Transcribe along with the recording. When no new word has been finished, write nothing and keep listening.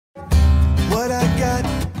What I got,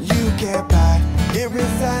 you can't buy. It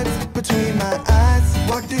resides between my eyes.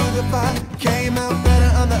 Walked through the fire, came out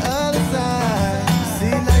better on the other side.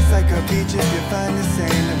 See, life's like a beach if you find the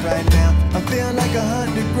same. And right now, I feel like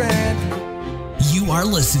 100 grand. You are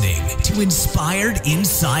listening to Inspired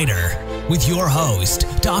Insider with your host,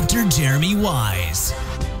 Dr. Jeremy Weisz.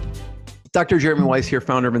 Dr. Jeremy Weisz here,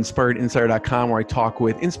 founder of InspiredInsider.com, where I talk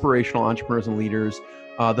with inspirational entrepreneurs and leaders.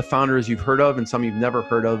 The founders you've heard of and some you've never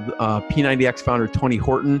heard of. P90 X founder Tony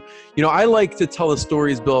Horton. You know, I like to tell the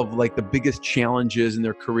stories, Bill, of like the biggest challenges in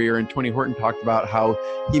their career. And Tony Horton talked about how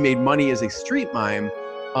he made money as a street mime.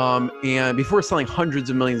 And before selling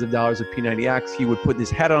hundreds of millions of dollars of P90 X, he would put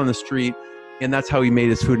his head on the street, and that's how he made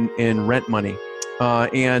his food and rent money.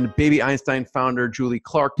 And Baby Einstein founder Julie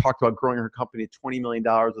Clark talked about growing her company to $20 million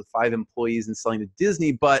with 5 employees and selling to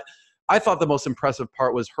Disney. But I thought the most impressive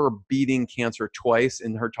part was her beating cancer twice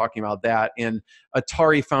and her talking about that. And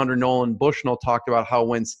Atari founder Nolan Bushnell talked about how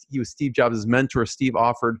when he was Steve Jobs' mentor, Steve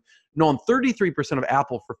offered Nolan 33% of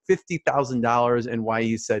Apple for $50,000 and why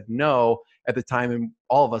he said no at the time. And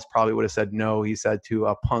all of us probably would have said no, he said, to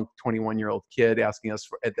a punk 21-year-old kid asking us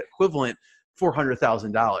for at the equivalent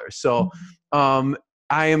 $400,000. So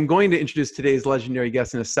I am going to introduce today's legendary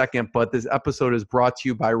guest in a second, but this episode is brought to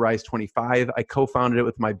you by Rise 25. I co-founded it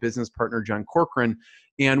with my business partner, John Corcoran,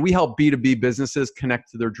 and we help B2B businesses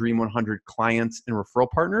connect to their Dream 100 clients and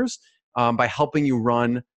referral partners by helping you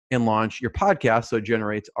run and launch your podcast so it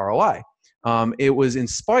generates ROI. It was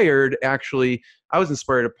inspired, actually, I was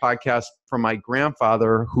inspired a podcast from my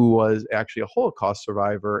grandfather, who was actually a Holocaust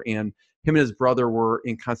survivor, and him and his brother were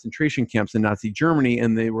in concentration camps in Nazi Germany,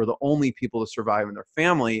 and they were the only people to survive in their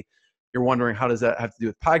family. You're wondering, how does that have to do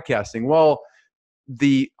with podcasting? Well,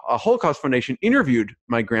 the Holocaust Foundation interviewed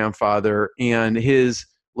my grandfather, and his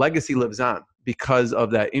legacy lives on because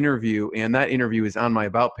of that interview. And that interview is on my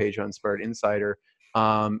About page on Inspired Insider.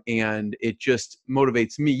 And it just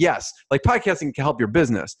motivates me. Yes, like podcasting can help your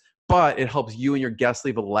business, but it helps you and your guests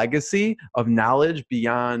leave a legacy of knowledge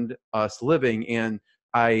beyond us living. And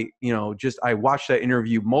I watch that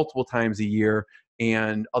interview multiple times a year,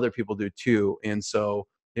 and other people do too. And so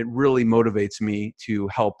it really motivates me to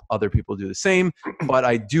help other people do the same. But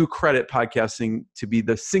I do credit podcasting to be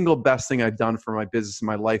the single best thing I've done for my business and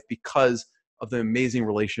my life because of the amazing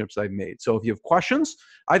relationships I've made. So if you have questions,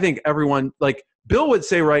 I think everyone, like Bill would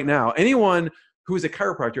say right now, anyone who is a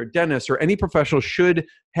chiropractor, a dentist, or any professional should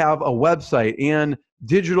have a website and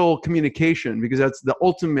digital communication, because that's the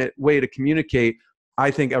ultimate way to communicate. I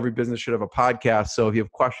think every business should have a podcast. So if you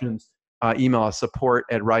have questions, email us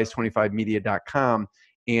support@rise25media.com.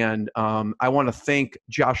 And I want to thank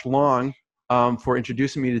Josh Long for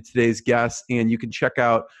introducing me to today's guest. And you can check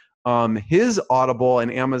out his Audible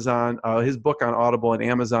and Amazon, his book on Audible and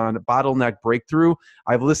Amazon, Bottleneck Breakthrough.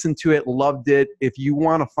 I've listened to it, loved it. If you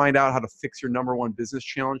want to find out how to fix your #1 business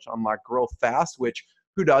challenge to unlock growth fast, which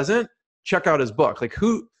who doesn't, check out his book. Like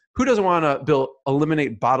who doesn't want to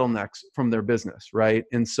eliminate bottlenecks from their business, right?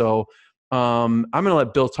 And so I'm going to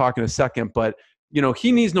let Bill talk in a second, but you know,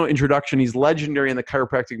 he needs no introduction. He's legendary in the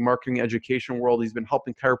chiropractic marketing education world. He's been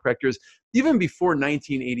helping chiropractors even before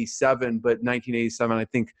 1987, but 1987, I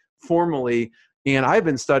think, formally. And I've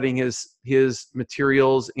been studying his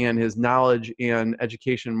materials and his knowledge and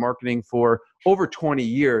education and marketing for over 20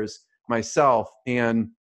 years myself. And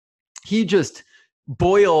he just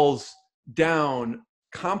boils down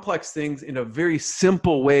complex things into very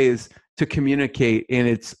simple ways to communicate, and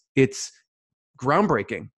it's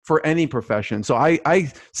groundbreaking for any profession. So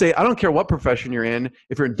I say, I don't care what profession you're in,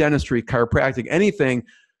 if you're in dentistry, chiropractic, anything,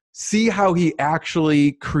 see how he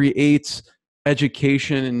actually creates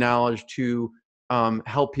education and knowledge to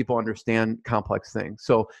help people understand complex things.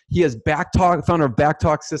 So he has Backtalk, founder of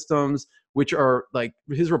Backtalk Systems, which are like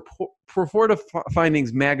his report of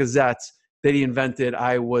findings magazettes that he invented.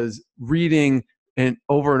 I was reading and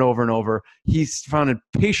over and over and over. He's founded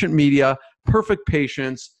PatientMedia,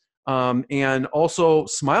 PerfectPatients, and also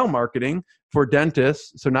Smile Marketing for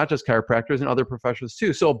dentists. So not just chiropractors and other professions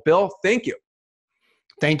too. So Bill, thank you.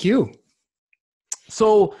 Thank you.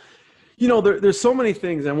 So, you know, there's so many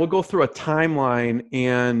things, and we'll go through a timeline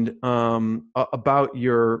and about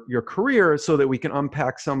your career so that we can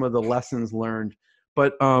unpack some of the lessons learned.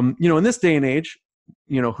 But, you know, in this day and age,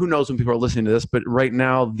 you know, who knows when people are listening to this, but right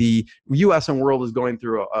now the U.S. and world is going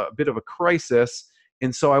through a bit of a crisis.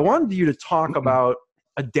 And so I wanted you to talk about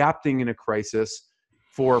adapting in a crisis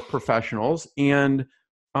for professionals and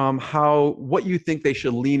what you think they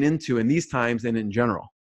should lean into in these times and in general.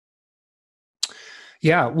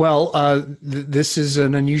 Yeah, well, this is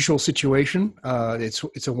an unusual situation.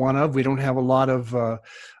 It's a one of. We don't have a lot of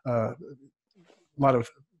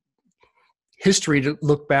history to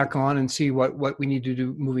look back on and see what we need to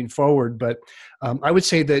do moving forward. But I would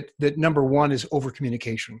say that number one is over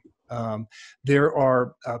communication. There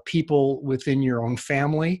are people within your own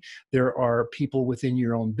family, there are people within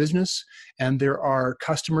your own business, and there are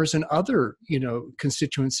customers and other,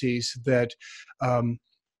 constituencies that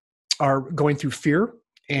are going through fear.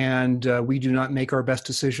 And we do not make our best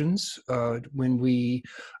decisions when we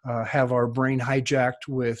have our brain hijacked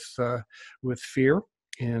with fear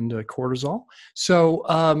and cortisol. So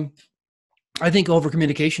I think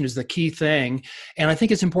overcommunication is the key thing. And I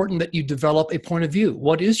think it's important that you develop a point of view.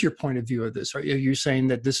 What is your point of view of this? Are you saying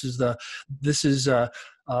that this is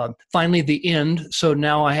finally the end, so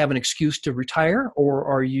now I have an excuse to retire? Or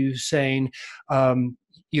are you saying,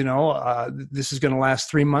 this is going to last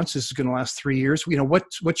 3 months, this is going to last 3 years?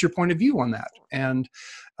 What's your point of view on that? And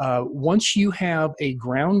once you have a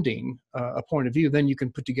grounding, a point of view, then you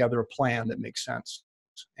can put together a plan that makes sense.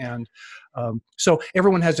 And so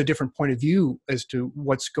everyone has a different point of view as to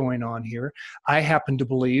what's going on here. I happen to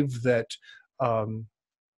believe that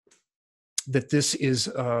that this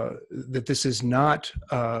is not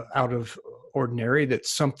out of ordinary, that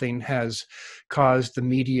something has caused the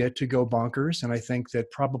media to go bonkers. And I think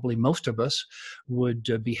that probably most of us would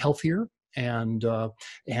be healthier and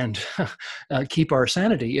keep our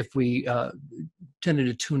sanity if we tended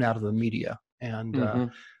to tune out of the media.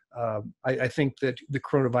 And I think that the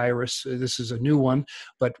coronavirus, this is a new one,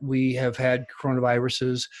 but we have had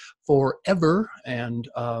coronaviruses forever. And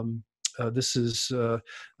this is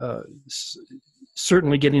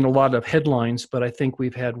certainly getting a lot of headlines, but I think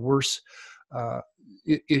we've had worse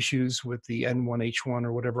issues with the N1H1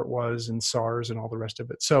 or whatever it was, and SARS and all the rest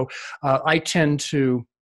of it. So I tend to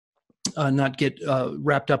not get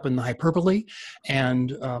wrapped up in the hyperbole.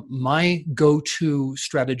 And my go-to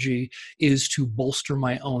strategy is to bolster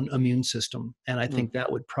my own immune system. And I think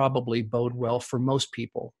that would probably bode well for most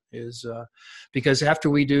people, is because after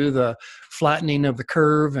we do the flattening of the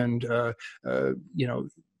curve and,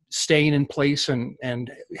 staying in place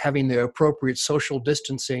and having the appropriate social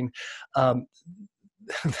distancing,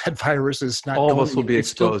 that virus is not. All of us will be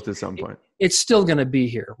exposed at some point. It's still going to be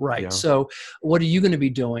here, right? Yeah. So, what are you going to be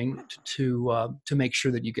doing to make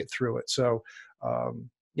sure that you get through it? So, I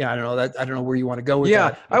don't know that. I don't know where you want to go with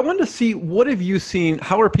that. Yeah, I wanted to see, what have you seen?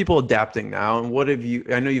 How are people adapting now? And what have you?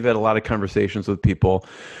 I know you've had a lot of conversations with people,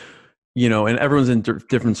 and everyone's in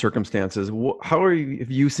different circumstances. How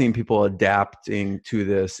have you seen people adapting to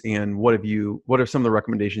this? And what are some of the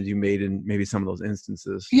recommendations you made in maybe some of those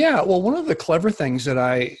instances? Yeah, well, one of the clever things that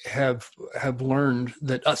I have learned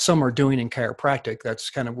that some are doing in chiropractic, that's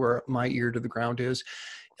kind of where my ear to the ground is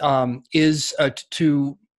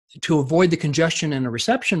to avoid the congestion in a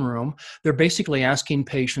reception room. They're basically asking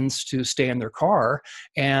patients to stay in their car,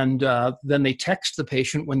 and then they text the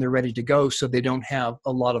patient when they're ready to go, so they don't have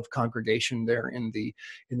a lot of congregation there in the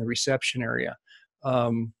reception area.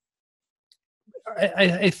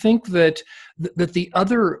 I think that the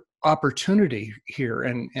other opportunity here,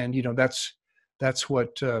 and that's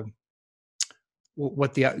what there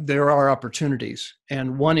are opportunities,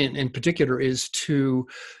 and one in particular is to,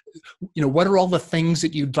 what are all the things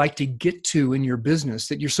that you'd like to get to in your business,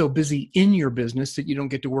 that you're so busy in your business that you don't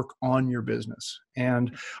get to work on your business?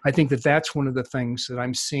 And I think that that's one of the things that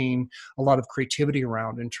I'm seeing a lot of creativity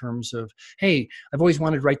around, in terms of, hey, I've always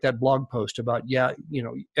wanted to write that blog post about,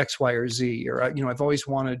 X, Y, or Z, or, I've always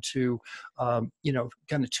wanted to, kind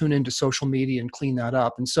of tune into social media and clean that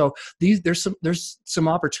up. And so there's some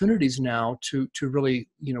opportunities now to really,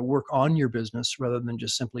 work on your business rather than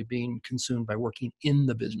just simply being consumed by working in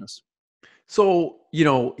the business. So,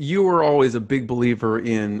 you were always a big believer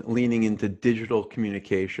in leaning into digital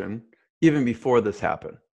communication, even before this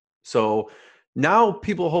happened. So now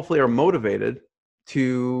people hopefully are motivated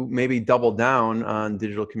to maybe double down on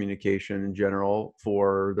digital communication in general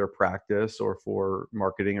for their practice or for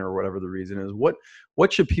marketing or whatever the reason is.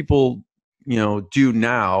 What should people, do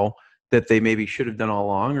now that they maybe should have done all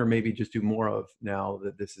along, or maybe just do more of now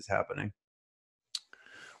that this is happening?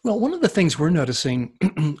 Well, one of the things we're noticing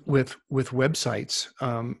with websites,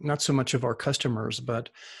 not so much of our customers, but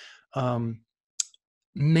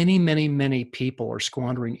many, many, many people are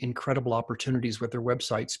squandering incredible opportunities with their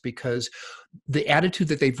websites, because the attitude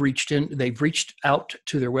that they've reached out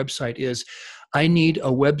to their website is, I need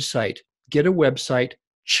a website, get a website,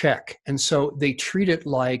 check. And so they treat it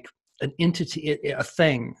like an entity, a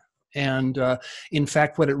thing. And in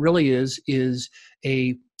fact, what it really is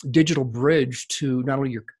a digital bridge to not only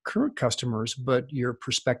your current customers, but your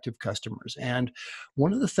prospective customers. And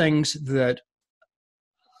one of the things that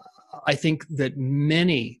I think that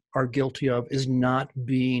many are guilty of is not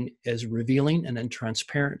being as revealing and then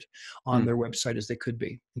transparent on their website as they could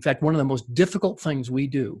be. In fact, one of the most difficult things we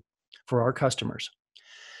do for our customers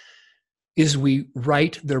is we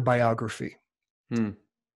write their biography.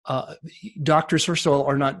 Doctors, first of all,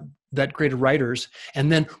 are not that great of writers, and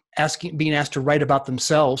then being asked to write about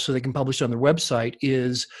themselves so they can publish it on their website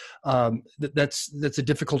is that's a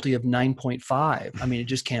difficulty of 9.5. I mean, it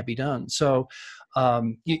just can't be done. So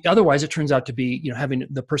otherwise, it turns out to be having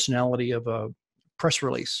the personality of a press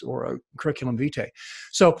release or a curriculum vitae.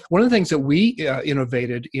 So one of the things that we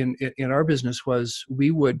innovated in our business was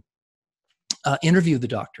we would interview the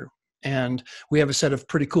doctor. And we have a set of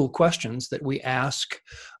pretty cool questions that we ask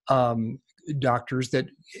doctors that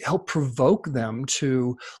help provoke them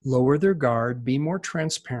to lower their guard, be more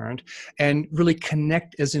transparent, and really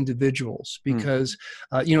connect as individuals. Because,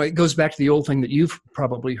 it goes back to the old thing that you've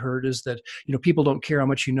probably heard is that, people don't care how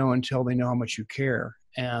much you know until they know how much you care.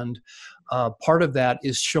 And part of that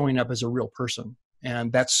is showing up as a real person.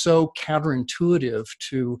 And that's so counterintuitive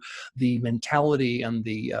to the mentality and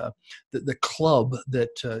the club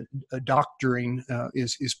that doctoring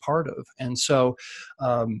is part of. And so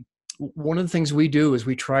one of the things we do is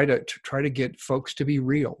we try to get folks to be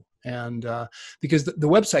real. And because the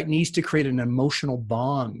website needs to create an emotional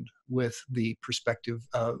bond with the prospective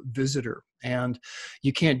visitor. And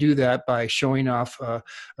you can't do that by showing off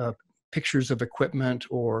pictures of equipment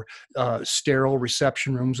or sterile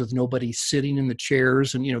reception rooms with nobody sitting in the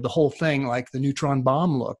chairs and, the whole thing like the neutron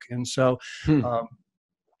bomb look. And so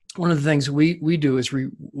one of the things we do is we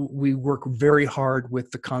work very hard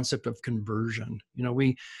with the concept of conversion.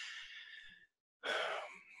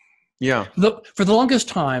 For the longest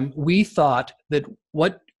time, we thought that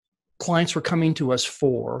what clients were coming to us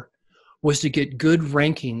for was to get good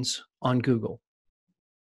rankings on Google.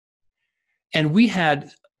 And we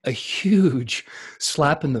had a huge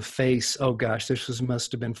slap in the face. Oh gosh,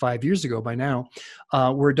 must have been 5 years ago by now,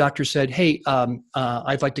 where a doctor said, "Hey,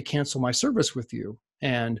 I'd like to cancel my service with you."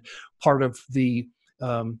 And part of the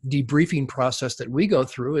debriefing process that we go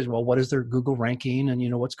through is, well, what is their Google ranking,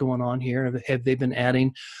 and what's going on here? Have they been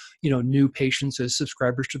adding, new patients as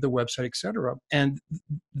subscribers to the website, et cetera? And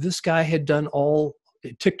this guy had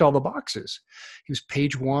ticked all the boxes. He was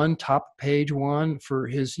page one, top page one for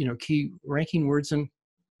his, key ranking words. And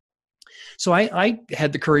so I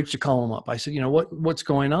had the courage to call him up. I said, what's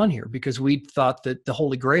going on here? Because we thought that the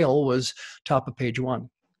Holy Grail was top of page one.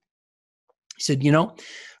 He said,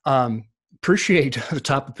 appreciate the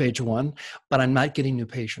top of page one, but I'm not getting new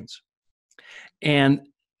patients. And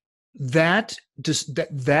that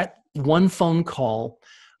one phone call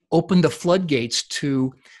opened the floodgates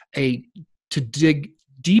to dig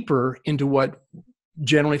deeper into what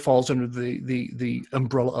generally falls under the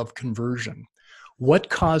umbrella of conversion. What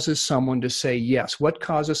causes someone to say yes? What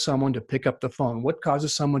causes someone to pick up the phone? What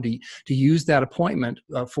causes someone to use that appointment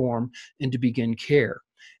form and to begin care?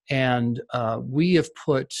 And we have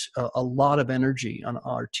put a lot of energy on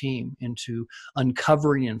our team into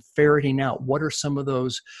uncovering and ferreting out what are some of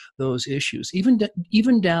those issues,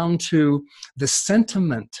 even down to the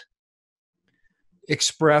sentiment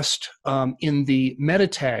expressed in the meta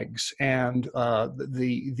tags and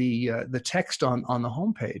the text on the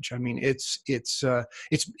homepage. I mean, it's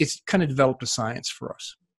kind of developed a science for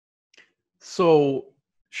us. So,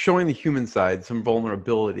 showing the human side, some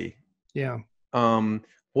vulnerability. Yeah.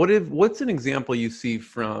 What's an example you've seen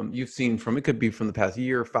from, it could be from the past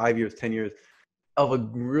year, 5 years, 10 years, of a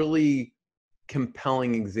really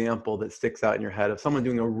compelling example that sticks out in your head of someone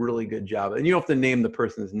doing a really good job? And you don't have to name the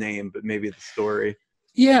person's name, but maybe the story.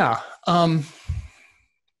 Yeah. The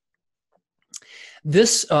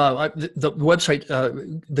website,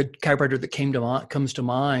 the chiropractor that comes to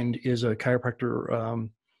mind is a chiropractor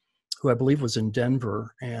who I believe was in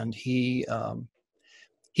Denver, and he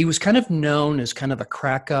was kind of known as kind of a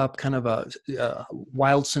crack up, kind of a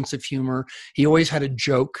wild sense of humor. He always had a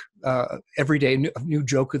joke every day, a new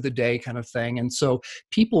joke of the day kind of thing. And so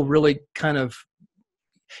people really kind of,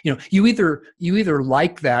 you either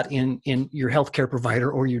like that in your healthcare provider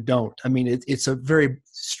or you don't. I mean, it's a very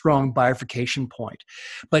strong bifurcation point.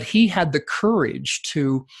 But he had the courage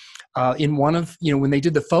to, in one of, when they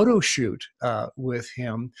did the photo shoot with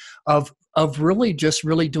him, of really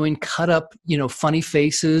doing cut up, funny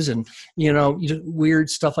faces and, weird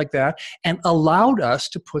stuff like that, and allowed us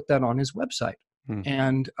to put that on his website.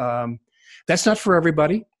 And that's not for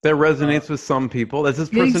everybody. That resonates with some people. That's his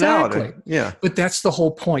personality. Exactly. Yeah. But that's the whole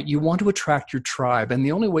point. You want to attract your tribe. And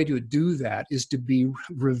the only way to do that is to be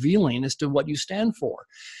revealing as to what you stand for.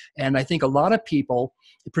 And I think a lot of people,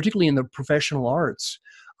 particularly in the professional arts,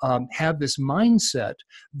 have this mindset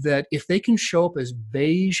that if they can show up as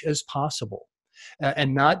beige as possible,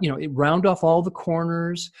 and not, round off all the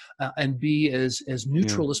corners, and be as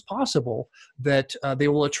neutral as possible, that they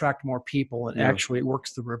will attract more people. And actually it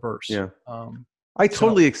works the reverse. Yeah. I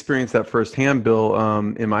totally experienced that firsthand, Bill.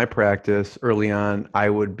 In my practice early on, I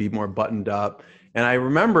would be more buttoned up. And I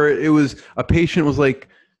remember it was a patient was like,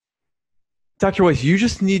 Dr. Weisz, you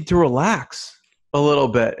just need to relax a little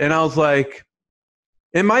bit. And I was like,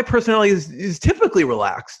 and my personality is typically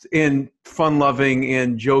relaxed and fun-loving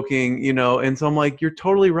and joking, and so I'm like, you're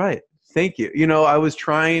totally right. Thank you. I was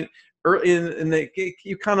trying,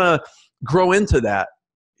 you kind of grow into that,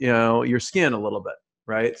 your skin a little bit,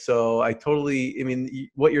 right? So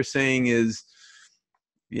what you're saying is,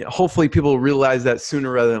 hopefully people realize that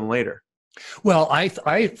sooner rather than later. Well, I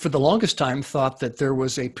for the longest time thought that there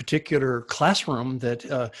was a particular classroom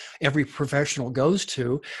that every professional goes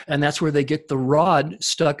to, and that's where they get the rod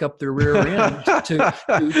stuck up their rear end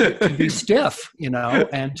to be stiff,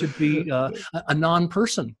 and to be a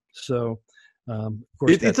non-person. So, of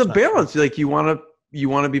course, it's a balance. Like you want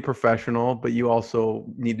to be professional, but you also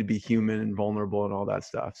need to be human and vulnerable and all that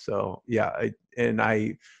stuff. So yeah,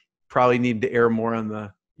 I probably need to err more on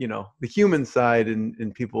the the human side,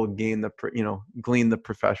 and people glean the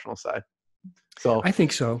professional side. So I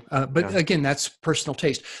think so. But again, that's personal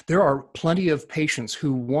taste. There are plenty of patients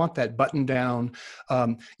who want that button down,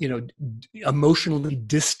 emotionally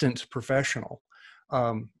distant professional.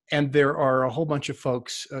 And there are a whole bunch of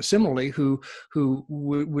folks similarly who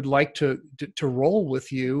would like to roll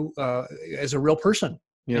with you as a real person.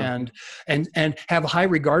 Yeah. And have a high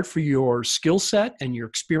regard for your skill set and your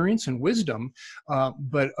experience and wisdom,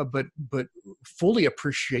 but fully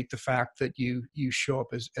appreciate the fact that you show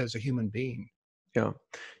up as a human being.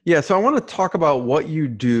 Yeah. So I want to talk about what you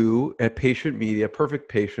do at PatientMedia,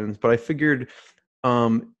 PerfectPatients. But I figured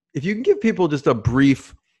if you can give people just a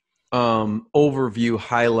brief overview,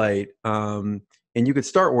 highlight, and you could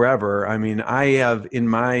start wherever. I mean, I have in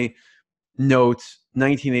my notes,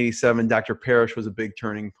 1987, Dr. Parrish was a big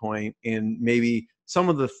turning point, and maybe some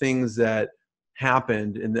of the things that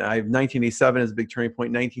happened. And I have 1987 as a big turning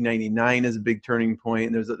point. 1999 is a big turning point.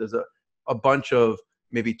 And there's a bunch of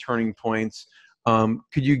maybe turning points. Could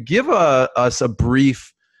you give us a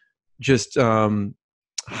brief, just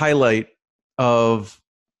highlight of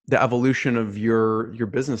the evolution of your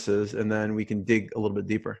businesses, and then we can dig a little bit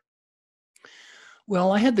deeper?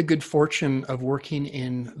 Well, I had the good fortune of working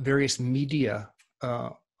in various media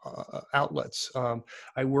outlets.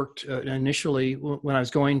 I worked initially when I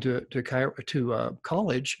was going to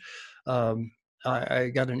college.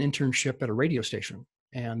 I got an internship at a radio station,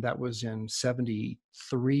 and that was in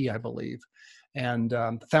 '73, I believe, and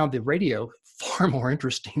found the radio far more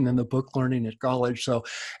interesting than the book learning at college. So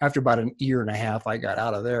after about a year and a half, I got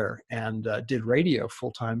out of there and did radio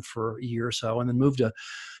full time for a year or so, and then moved to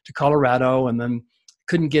Colorado, and then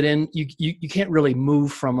couldn't get in. You can't really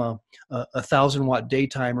move from a 1,000-watt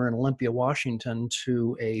daytimer in Olympia, Washington,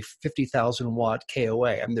 to a 50,000-watt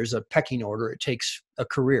KOA. I mean, there's a pecking order. It takes a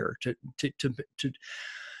career to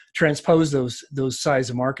transpose those size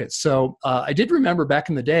of markets. So I did remember back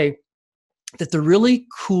in the day that the really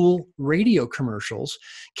cool radio commercials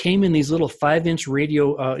came in these little 5-inch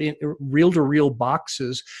radio reel-to-reel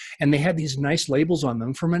boxes, and they had these nice labels on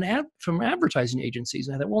them from advertising agencies.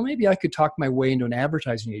 And I thought, well, maybe I could talk my way into an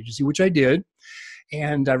advertising agency, which I did.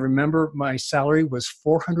 And I remember my salary was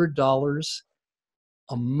 $400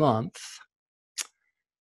 a month.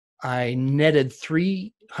 I netted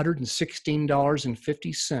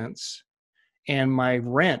 $316.50. And my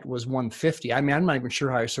rent was $150. I mean, I'm not even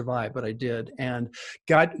sure how I survived, but I did. And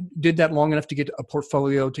did that long enough to get a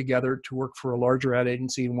portfolio together to work for a larger ad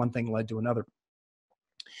agency, and one thing led to another.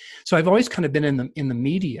 So I've always kind of been in the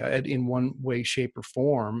media in one way, shape, or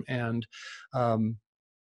form, and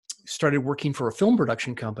started working for a film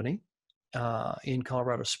production company in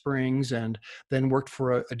Colorado Springs, and then worked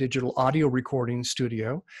for a digital audio recording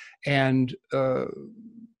studio. And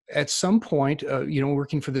at some point,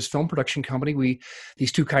 working for this film production company,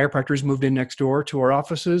 these two chiropractors moved in next door to our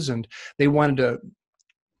offices, and they wanted to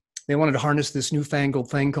harness this newfangled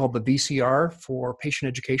thing called the VCR for patient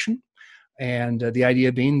education. And the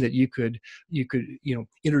idea being that you could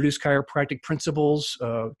introduce chiropractic principles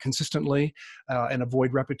consistently and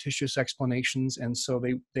avoid repetitious explanations. And so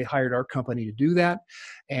they hired our company to do that.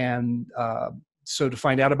 And so to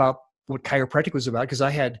find out about what chiropractic was about, because I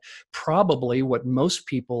had probably what most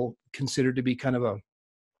people consider to be kind of a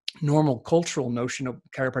normal cultural notion of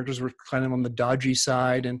chiropractors were kind of on the dodgy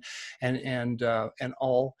side and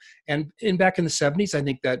all. And back in the 70s, I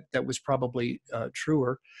think that was probably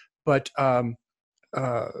truer. But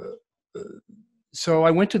so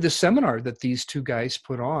I went to this seminar that these two guys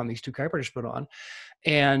put on, these two chiropractors put on,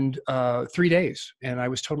 and 3 days. And I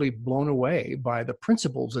was totally blown away by the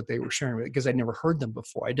principles that they were sharing with me, because I'd never heard them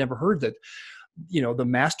before. I'd never heard that, the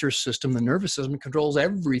master system, the nervous system, controls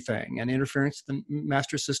everything, and interference in the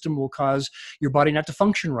master system will cause your body not to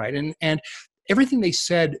function right. And everything they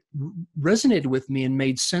said resonated with me and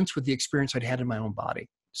made sense with the experience I'd had in my own body.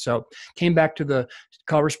 So came back to the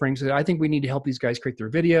Colorado Springs, said, I think we need to help these guys create their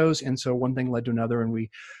videos. And so one thing led to another, and we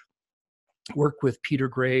worked with Peter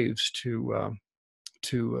Graves he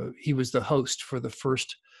was the host for the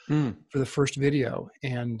first video.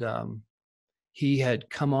 And he had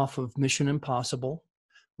come off of Mission Impossible,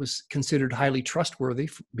 was considered highly trustworthy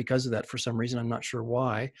because of that for some reason. I'm not sure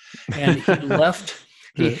why. And he left,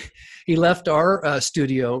 he left our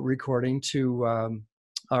studio recording to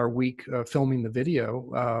our week filming the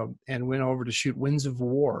video and went over to shoot Winds of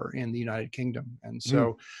War in the United Kingdom. And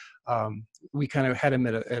so we kind of had him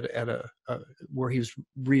at a where he was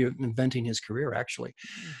reinventing his career, actually,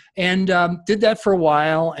 and did that for a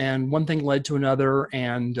while. And one thing led to another,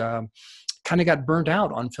 and kind of got burnt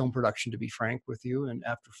out on film production, to be frank with you. And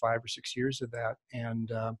after 5 or 6 years of that,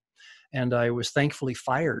 and I was thankfully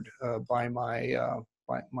fired by my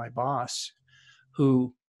boss,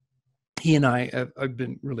 who he and I have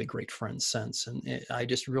been really great friends since. And I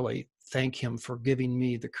just really thank him for giving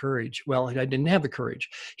me the courage. Well, I didn't have the courage.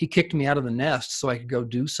 He kicked me out of the nest so I could go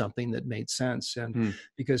do something that made sense. And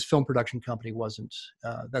because film production company wasn't,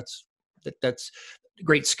 that's a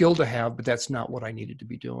great skill to have, but that's not what I needed to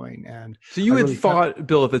be doing. And so you had thought,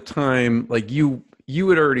 Bill, at the time, like you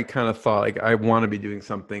had already kind of thought, like, I want to be doing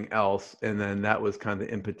something else. And then that was kind of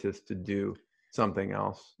the impetus to do something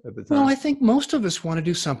else at the time. Well, I think most of us want to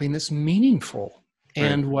do something that's meaningful.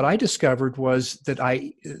 And what I discovered was that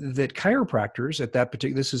that chiropractors at that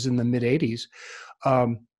particular, this is in the mid 80s,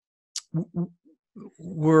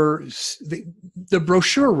 were the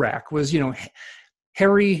brochure rack was,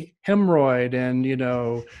 hairy hemorrhoid and,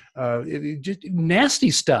 just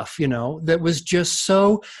nasty stuff, that was just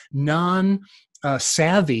so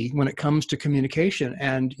savvy when it comes to communication.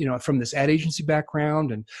 And, from this ad agency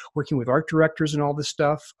background and working with art directors and all this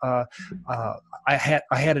stuff, I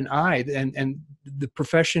had an eye, and the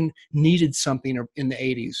profession needed something in the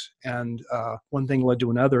 80s, and one thing led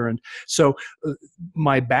to another. And so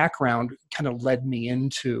my background kind of led me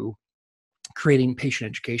into creating patient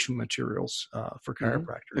education materials for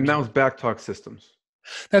chiropractors. And that was Backtalk Systems.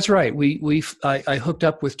 That's right. I hooked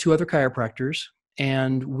up with 2 other chiropractors,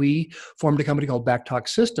 and we formed a company called Backtalk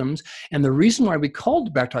Systems. And the reason why we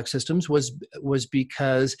called Backtalk Systems was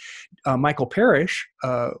because Michael Parrish,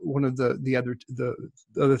 one of the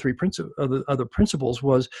other principals,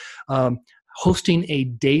 was hosting a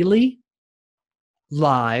daily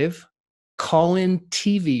live call-in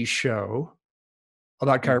TV show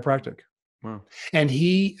about chiropractic. Wow. And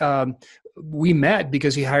we met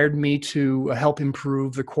because he hired me to help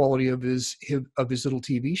improve the quality of his little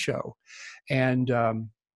TV show. And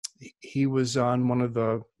he was on one of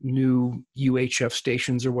the new UHF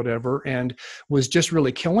stations or whatever, and was just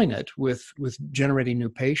really killing it with generating new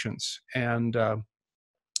patients. And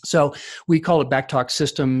so we called it Backtalk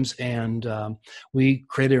Systems, and we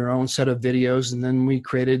created our own set of videos, and then we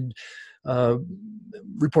created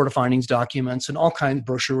report of findings documents and all kinds of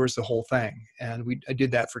brochures, the whole thing. And I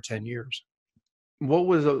did that for 10 years. What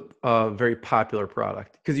was a very popular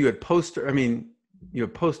product? Because you had you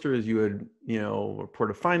had posters, you had,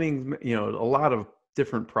 report of findings, a lot of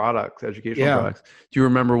different products, educational products. Do you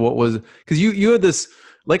remember what was, because you had this,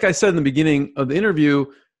 like I said in the beginning of the interview,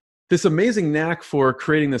 this amazing knack for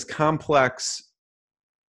creating this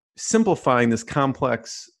simplifying this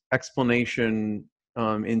complex explanation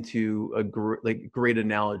into great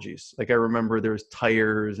analogies. Like I remember there was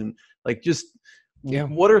tires and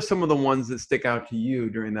what are some of the ones that stick out to you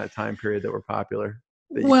during that time period that were popular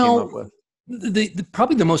that you came up with?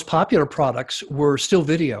 Probably the most popular products were still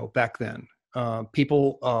video back then.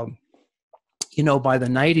 People, by the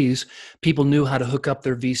 90s, people knew how to hook up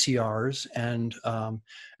their VCRs, and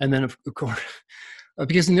then of course,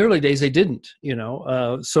 because in the early days they didn't,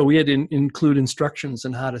 so we had to include instructions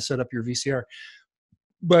on how to set up your VCR.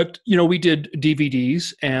 But we did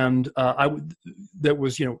DVDs, and that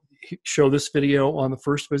was show this video on the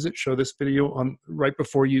first visit, show this video on right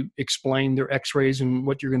before you explain their x-rays and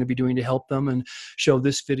what you're going to be doing to help them, and show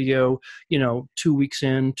this video 2 weeks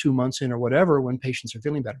in, 2 months in, or whatever, when patients are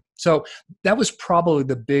feeling better. So that was probably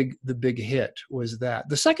the big hit, was that.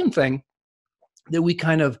 The second thing that we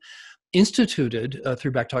kind of instituted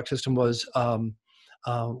through Backtalk System was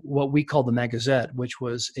what we call the Magazette, which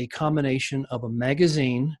was a combination of a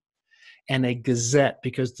magazine and a Gazette,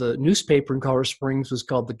 because the newspaper in Colorado Springs was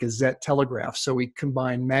called the Gazette Telegraph. So we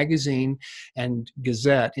combined magazine and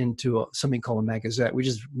Gazette into something called a Magazette. We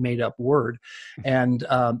just made up word. And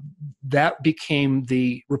that became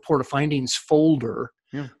the report of findings folder.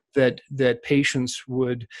 Yeah. That patients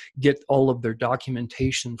would get all of their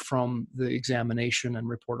documentation from the examination and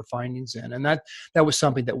report of findings in. And that was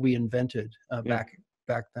something that we invented back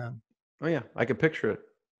then. Oh yeah, I could picture it.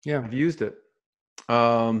 Yeah. I've used it.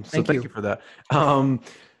 So thank you you for that.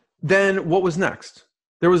 Then what was next?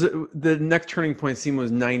 There was the next turning point seemed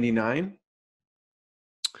was 99.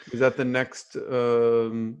 Is that the next?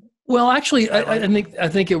 Well, actually, I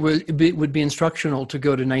think it would be instructional to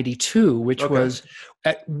go to 92, which was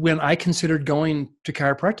when I considered going to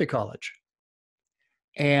chiropractic college,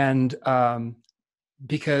 and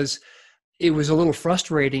because it was a little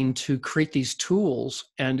frustrating to create these tools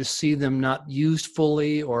and to see them not used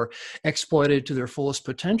fully or exploited to their fullest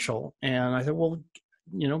potential. And I thought, well,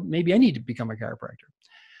 maybe I need to become a chiropractor.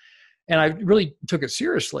 And I really took it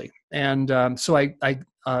seriously. And so I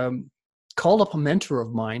called up a mentor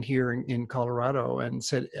of mine here in Colorado and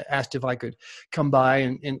asked if I could come by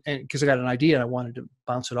and because I got an idea and I wanted to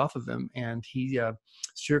bounce it off of him. And he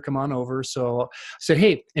sure, come on over. So I said,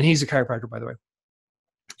 hey, and he's a chiropractor, by the way.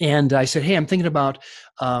 And I said, hey, I'm thinking about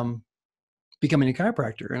becoming a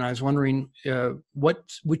chiropractor. And I was wondering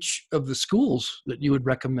which of the schools that you would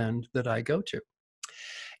recommend that I go to.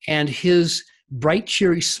 And his bright,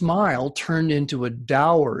 cheery smile turned into a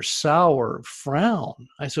dour, sour frown.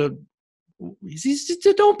 I said, he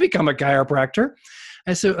said, don't become a chiropractor.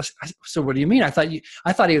 I said, so what do you mean? I thought he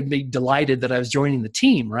would be delighted that I was joining the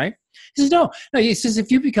team, right? He says, no. He says, if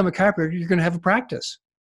you become a chiropractor, you're going to have a practice.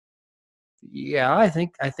 Yeah, I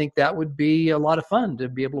think that would be a lot of fun to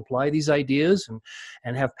be able to apply these ideas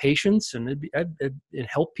and have patients and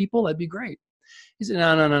help people. That'd be great. He said,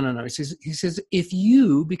 no. He says, if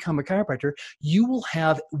you become a chiropractor, you will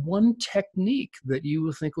have one technique that you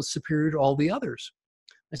will think was superior to all the others.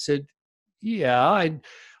 I said, yeah,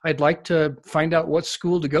 I'd like to find out what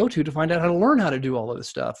school to go to find out how to learn how to do all of this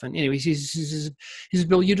stuff. And anyway, he says,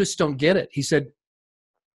 Bill, you just don't get it. He said,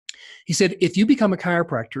 if you become a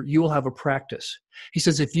chiropractor, you will have a practice. He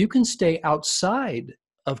says, if you can stay outside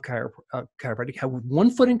of chiropractic, have one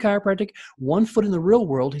foot in chiropractic, one foot in the real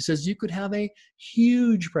world, he says, you could have a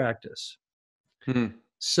huge practice.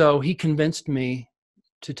 So he convinced me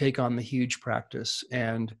to take on the huge practice.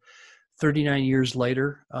 And 39 years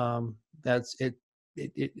later, that's it.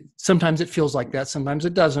 Sometimes it feels like that, sometimes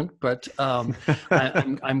it doesn't, but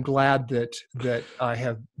I'm glad that I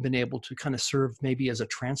have been able to kind of serve maybe as a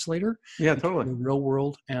translator. Yeah, totally. The real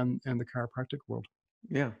world and the chiropractic world.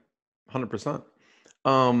 Yeah, 100%.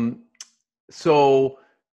 So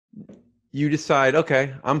you decide,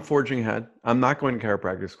 okay, I'm forging ahead. I'm not going to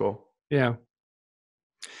chiropractic school. Yeah.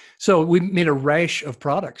 So we made a rash of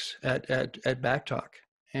products at BackTalk,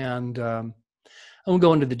 and I won't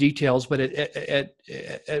go into the details, but at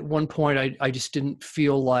one point I just didn't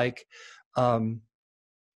feel like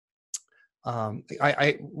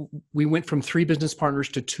we went from 3 business partners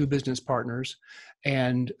to 2 business partners,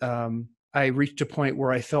 and I reached a point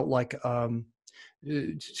where I felt like,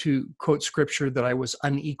 to quote scripture, that I was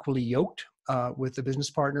unequally yoked with the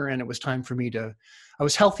business partner, and it was time for me I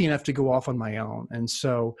was healthy enough to go off on my own. And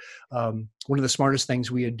so one of the smartest things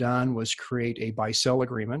we had done was create a buy-sell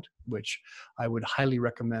agreement, which I would highly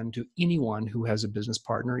recommend to anyone who has a business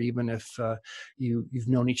partner, even if you've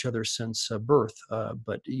known each other since birth.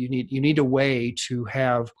 But you need a way to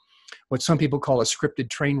have what some people call a scripted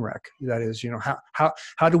train wreck. That is,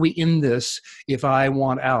 how do we end this if I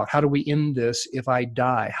want out? How do we end this if I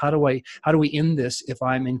die? How do we end this if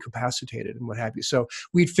I'm incapacitated and what have you? So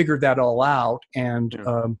we'd figured that all out, and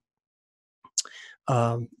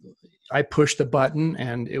I pushed the button,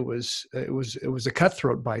 and it was a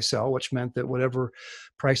cutthroat buy sell, which meant that whatever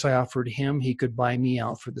price I offered him, he could buy me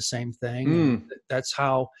out for the same thing. And that's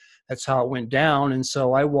how it went down. And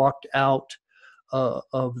so I walked out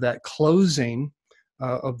of that closing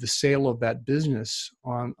of the sale of that business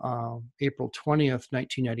on April 20th,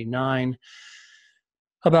 1999,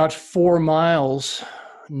 about 4 miles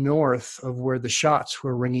north of where the shots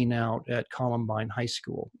were ringing out at Columbine High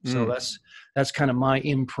School. So that's kind of my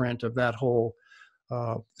imprint of that whole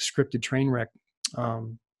scripted train wreck.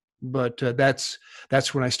 But that's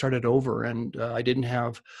when I started over, and I didn't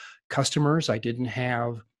have customers. I didn't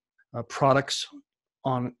have products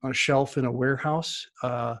on a shelf in a warehouse,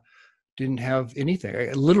 didn't have anything.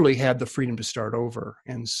 I literally had the freedom to start over.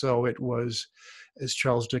 And so it was, as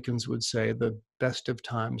Charles Dickens would say, the best of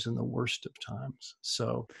times and the worst of times.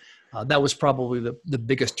 So that was probably the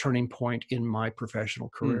biggest turning point in my professional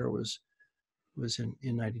career, was was in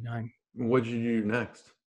 99. What did you do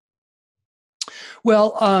next?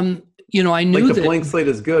 Well, I knew Like the that blank slate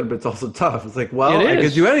is good, but it's also tough. It's like, well, It I could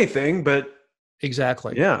is. do anything, but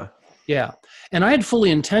Exactly. yeah. Yeah. And I had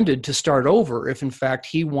fully intended to start over if, in fact,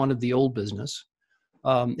 he wanted the old business.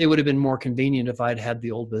 It would have been more convenient if I'd had the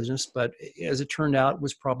old business, but as it turned out, it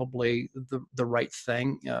was probably the right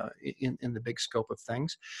thing in the big scope of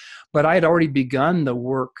things. But I had already begun the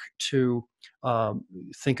work to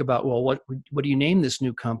think about, well, what do you name this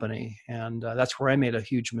new company? And that's where I made a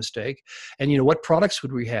huge mistake. And what products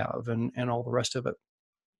would we have, and all the rest of it.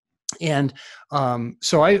 And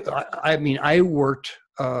so I worked.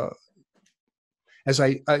 As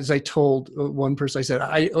I told one person, I said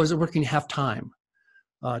I was working half time,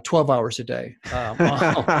 12 hours a day,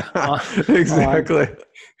 Exactly.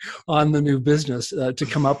 on the new business to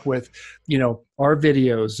come up with, our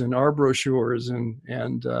videos and our brochures and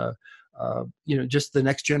just the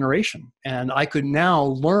next generation. And I could now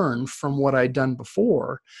learn from what I'd done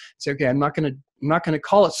before. Say, okay, I'm not going to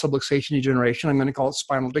call it subluxation degeneration. I'm going to call it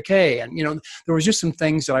spinal decay. And there was just some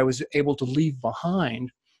things that I was able to leave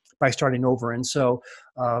behind by starting over. And so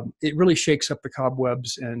it really shakes up the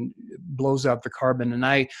cobwebs and blows out the carbon. And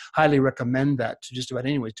I highly recommend that to just about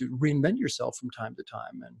anyone, to reinvent yourself from time to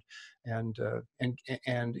time and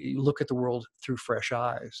you look at the world through fresh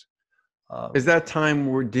eyes. Is that time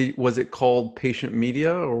was it called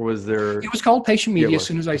PatientMedia, or was there? It was called PatientMedia as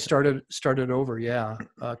soon as I started over. Yeah,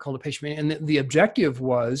 called it PatientMedia, and the objective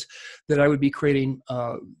was that I would be creating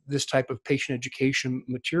this type of patient education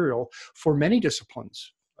material for many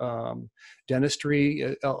disciplines.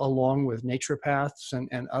 Dentistry, along with naturopaths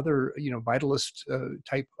and other vitalist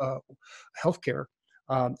type healthcare.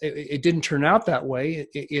 It didn't turn out that way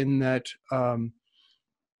in that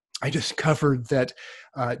I discovered that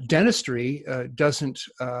dentistry doesn't.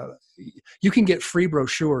 You can get free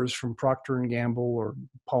brochures from Procter and Gamble or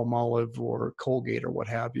Palmolive or Colgate or what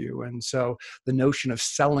have you, and so the notion of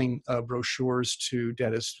selling brochures to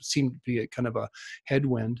dentists seemed to be a kind of a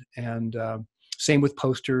headwind. And same with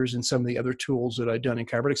posters and some of the other tools that I'd done in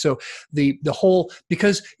chiropractic. So the whole,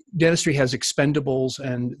 because dentistry has expendables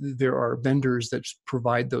and there are vendors that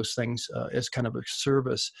provide those things as kind of a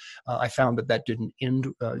service, I found that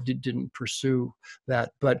didn't pursue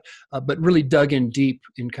that, but really dug in deep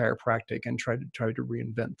in chiropractic and tried to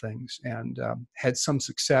reinvent things, and had some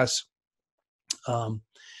success,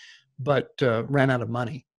 but ran out of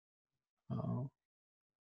money.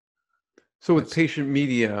 So with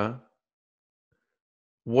PatientMedia,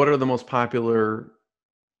 what are the most popular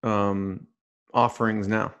offerings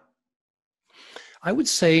now? I would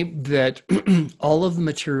say that all of the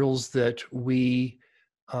materials that we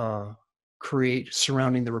create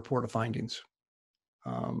surrounding the report of findings,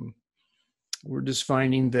 we're just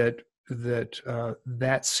finding that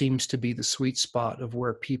seems to be the sweet spot of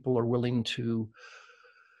where people are willing to.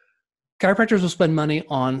 Chiropractors will spend money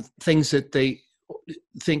on things that they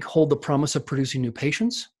think hold the promise of producing new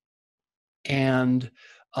patients, and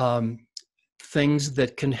things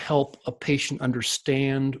that can help a patient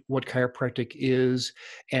understand what chiropractic is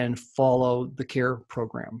and follow the care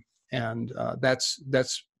program. And that's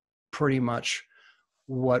pretty much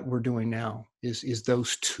what we're doing now is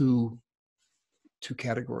those two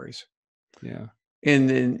categories. Yeah. And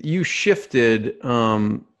then you shifted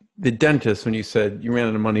the dentist when you said you ran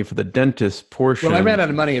out of money for the dentist portion. Well, I ran out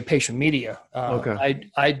of money at PatientMedia. Okay.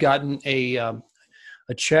 I'd gotten a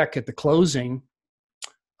check at the closing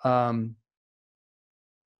that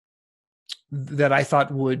I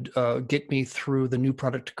thought would get me through the new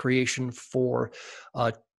product creation for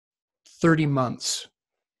 30 months.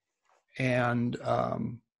 And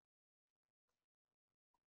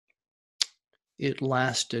it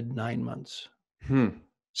lasted 9 months.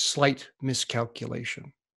 Slight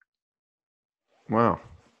miscalculation. Wow.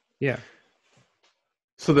 Yeah.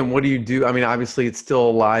 So then what do you do? I mean, obviously it's still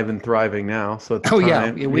alive and thriving now. So at the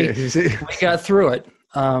time, we got through it.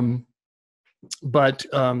 But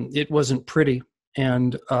it wasn't pretty.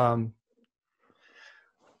 And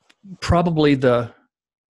probably the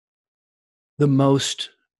most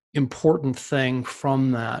important thing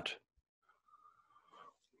from that,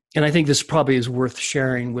 and I think this probably is worth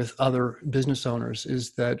sharing with other business owners,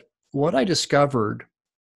 is that what I discovered,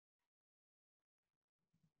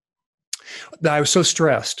 that I was so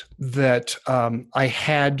stressed that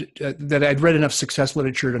that I'd read enough success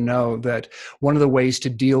literature to know that one of the ways to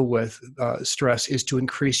deal with stress is to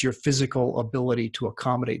increase your physical ability to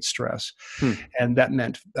accommodate stress. And that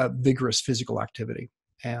meant vigorous physical activity.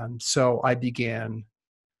 And so I began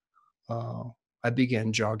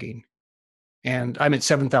jogging And I'm at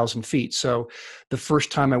 7,000 feet. So the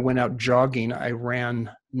first time I went out jogging, I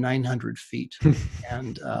ran 900 feet.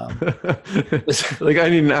 And like, I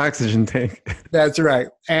need an oxygen tank. That's right.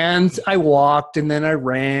 And I walked, and then I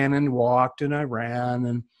ran and walked and I ran,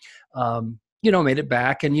 and, made it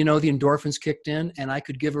back. And, the endorphins kicked in, and I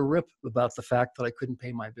could give a rip about the fact that I couldn't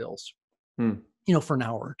pay my bills, for an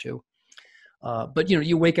hour or two. But,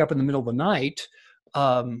 you wake up in the middle of the night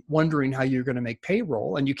wondering how you're going to make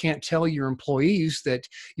payroll, and you can't tell your employees that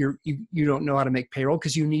you don't know how to make payroll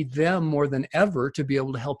because you need them more than ever to be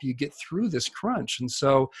able to help you get through this crunch. And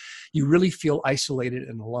so you really feel isolated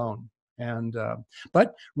and alone. And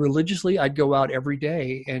but religiously, I'd go out every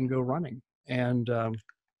day and go running. And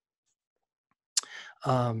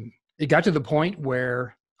it got to the point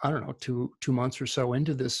where, I don't know, two months or so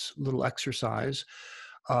into this little exercise,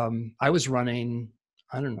 I was running,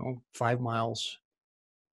 5 miles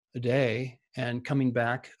a day and coming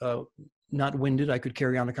back, not winded. I could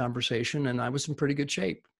carry on a conversation, and I was in pretty good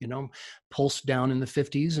shape, pulse down in the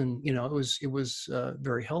 50s, and, it was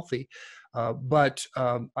very healthy. But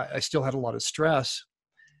I still had a lot of stress.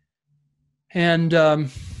 And on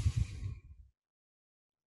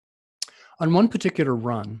one particular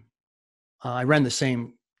run, I ran the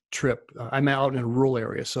same trip. I'm out in a rural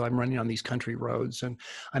area, so I'm running on these country roads, and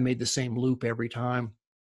I made the same loop every time.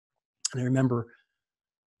 And I remember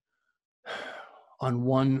on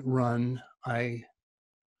one run, I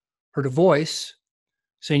heard a voice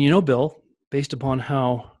saying, Bill, based upon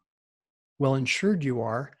how well insured you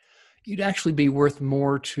are, you'd actually be worth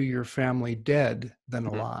more to your family dead than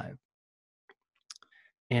alive.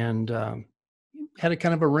 And had a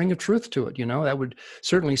kind of a ring of truth to it. That would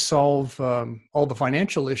certainly solve all the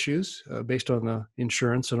financial issues based on the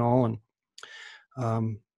insurance and all.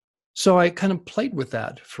 And so I kind of played with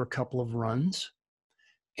that for a couple of runs,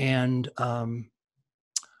 and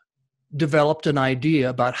developed an idea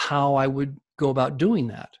about how I would go about doing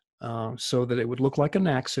that, so that it would look like an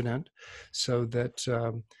accident, so that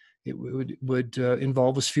it would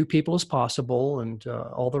involve as few people as possible, and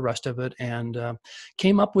all the rest of it, and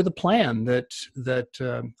came up with a plan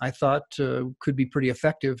that I thought could be pretty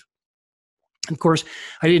effective. Of course,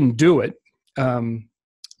 I didn't do it,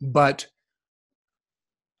 but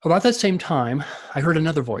about that same time, I heard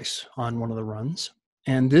another voice on one of the runs,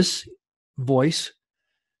 and this voice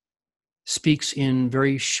speaks in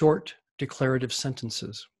very short declarative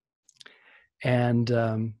sentences,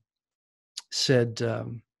 and said,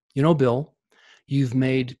 Bill, you've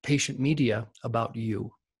made PatientMedia about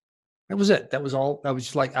you. That was it. That was all. That was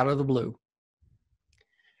just like out of the blue.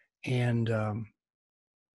 And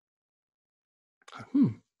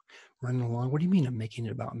running along, what do you mean I'm making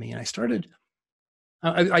it about me? And I started,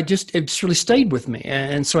 it really stayed with me.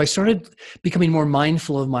 And so I started becoming more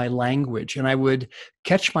mindful of my language, and I would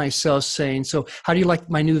catch myself saying, so how do you like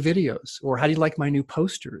my new videos? Or how do you like my new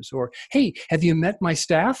posters? Or, hey, have you met my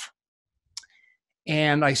staff?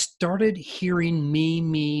 And I started hearing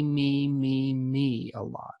me a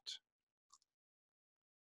lot.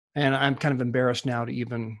 And I'm kind of embarrassed now to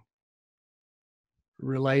even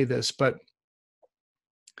relay this, but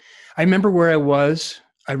I remember where I was.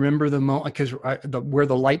 I remember the moment, because where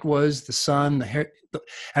the light was, the sun, the hair.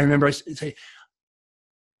 I remember I say,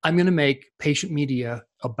 I'm going to make PatientMedia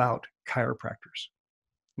about chiropractors.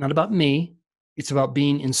 Not about me. It's about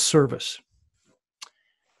being in service.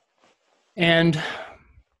 And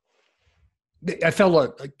I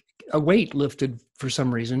felt a weight lifted for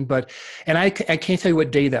some reason, and I can't tell you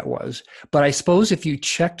what day that was, but I suppose if you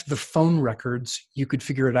checked the phone records, you could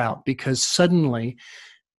figure it out, because suddenly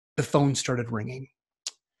the phone started ringing.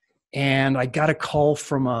 And I got a call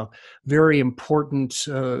from a very important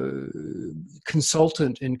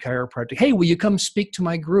consultant in chiropractic. Hey, will you come speak to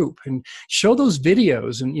my group and show those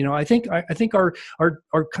videos? And I think our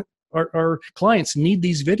clients need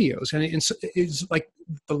these videos. And it's like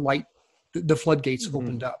the light, the floodgates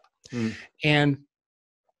opened up. And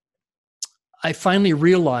I finally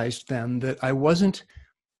realized then that I wasn't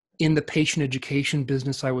in the patient education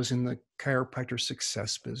business. I was in the chiropractor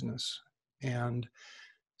success business. And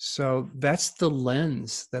so that's the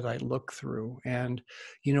lens that I look through. And,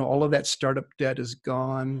 all of that startup debt is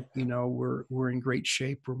gone. We're in great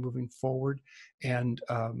shape. We're moving forward. And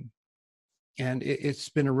it's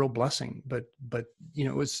been a real blessing, but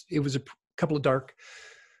it was a couple of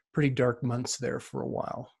pretty dark months there for a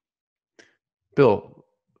while. Bill,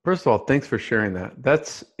 first of all, thanks for sharing that.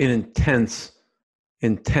 That's an intense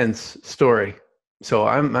story. So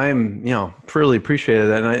I'm really appreciated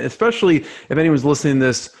that. And especially if anyone's listening to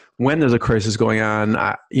this when there's a crisis going on,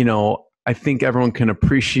 I think everyone can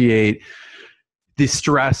appreciate the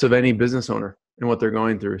stress of any business owner and what they're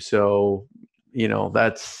going through. So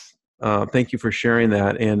that's, thank you for sharing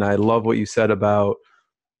that. And I love what you said about,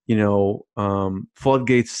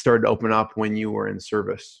 floodgates started to open up when you were in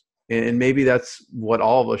service. And maybe that's what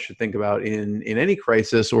all of us should think about in any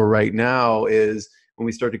crisis or right now is when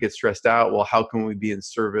we start to get stressed out, well, how can we be in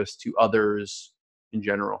service to others in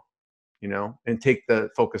general, and take the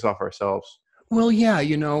focus off ourselves? Well, yeah,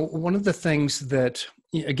 one of the things that,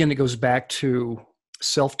 again, it goes back to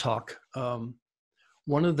self-talk.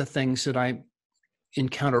 One of the things that I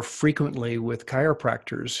encounter frequently with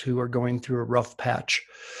chiropractors who are going through a rough patch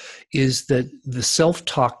is that the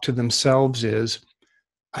self-talk to themselves is,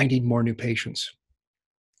 I need more new patients.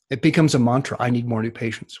 It becomes a mantra. I need more new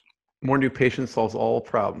patients. More new patients solves all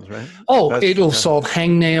problems, right? Oh, it'll solve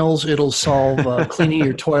hangnails. It'll solve cleaning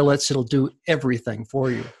your toilets. It'll do everything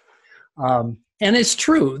for you. And it's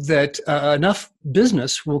true that enough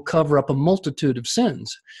business will cover up a multitude of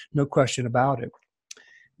sins, no question about it.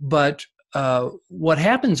 But what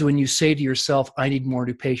happens when you say to yourself, I need more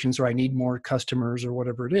new patients, or I need more customers, or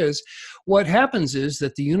whatever it is, what happens is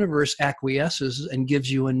that the universe acquiesces and gives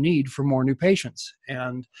you a need for more new patients.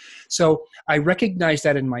 And so I recognize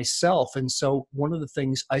that in myself. And so one of the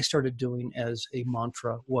things I started doing as a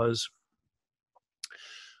mantra was,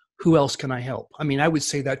 who else can I help? I mean, I would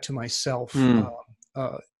say that to myself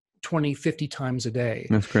 20, 50 times a day.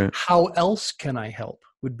 That's great. How else can I help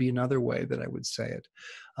would be another way that I would say it.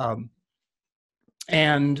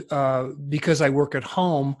 And because I work at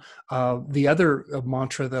home, the other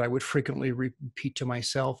mantra that I would frequently repeat to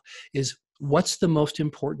myself is, what's the most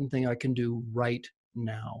important thing I can do right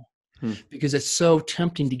now? Because it's so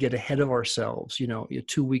tempting to get ahead of ourselves,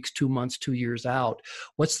 2 weeks, 2 months, 2 years out.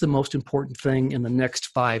 What's the most important thing in the next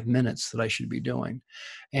 5 minutes that I should be doing?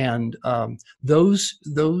 And those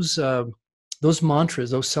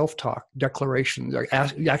mantras, those self-talk declarations,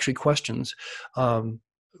 actually questions,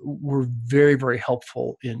 were very, very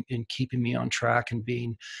helpful in keeping me on track and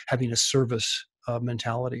having a service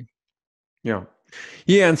mentality. Yeah.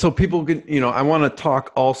 Yeah. And so people can, I want to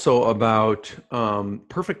talk also about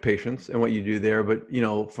PerfectPatients and what you do there, but,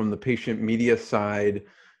 from the PatientMedia side,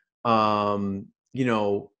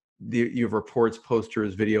 you have reports,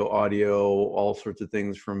 posters, video, audio, all sorts of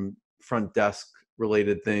things from front desk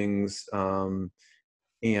related things, and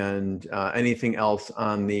anything else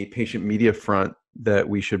on the PatientMedia front that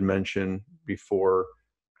we should mention before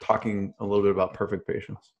talking a little bit about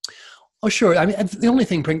PerfectPatients? Oh, sure. I mean, the only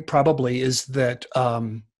thing probably is that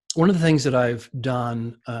one of the things that I've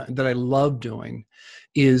done that I love doing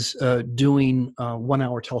is doing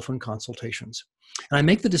 1-hour telephone consultations. And I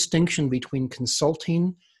make the distinction between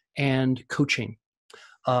consulting and coaching.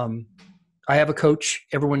 I have a coach.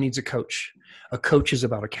 Everyone needs a coach. A coach is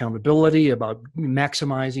about accountability, about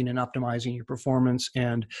maximizing and optimizing your performance,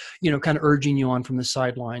 and kind of urging you on from the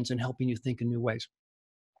sidelines and helping you think in new ways.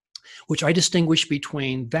 Which I distinguish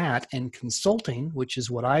between that and consulting, which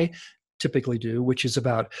is what I typically do, which is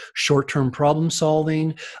about short-term problem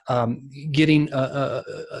solving, getting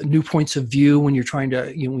new points of view when you're trying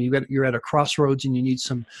to, when you're at a crossroads and you need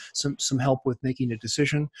some help with making a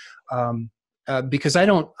decision. Because I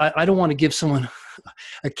don't want to give someone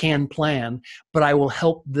a canned plan, but I will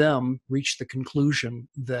help them reach the conclusion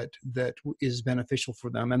that is beneficial for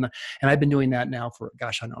them. And I've been doing that now for,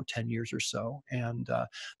 10 years or so. And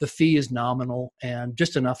the fee is nominal and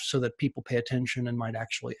just enough so that people pay attention and might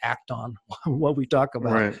actually act on what we talk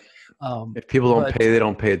about. Right. If people don't pay, they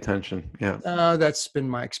don't pay attention. Yeah. That's been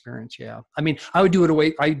my experience. Yeah. I mean, I would do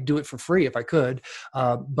it I'd do it for free if I could,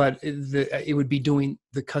 but it would be doing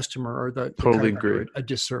the customer or the totally agree a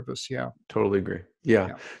disservice. Yeah. Totally agree.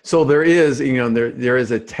 Yeah. So there is, there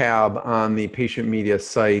is a tab on the PatientMedia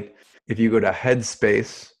site. If you go to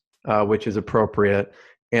Headspace, which is appropriate,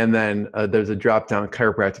 and then there's a drop down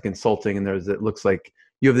chiropractic consulting, and it looks like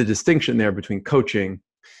you have the distinction there between coaching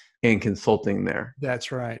and consulting there.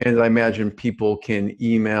 That's right. And I imagine people can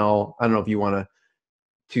email. I don't know if you want to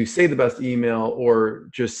say the best email or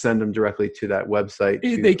just send them directly to that website.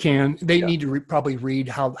 They can. They need to probably read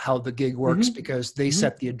how the gig works because they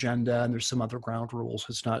set the agenda and there's some other ground rules.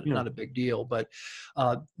 It's not a big deal, but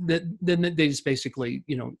then they just basically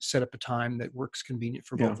set up a time that works convenient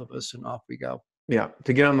for both of us, and off we go. Yeah,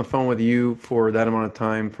 to get on the phone with you for that amount of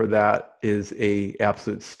time for that is a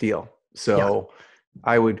absolute steal. So. Yeah.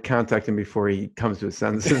 I would contact him before he comes to his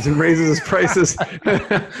senses and raises his prices.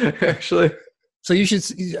 Actually. So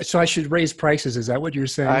I should raise prices. Is that what you're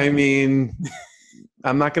saying? I mean,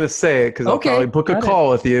 I'm not going to say it because I'll probably book a call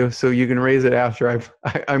with you, so you can raise it after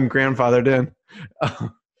I'm grandfathered in.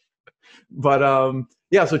 But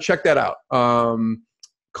so check that out.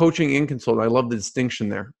 Coaching and consulting. I love the distinction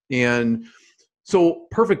there. And so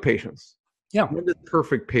PerfectPatients. Yeah. When does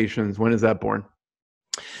Perfect Patients, when is that born?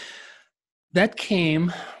 That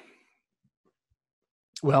came,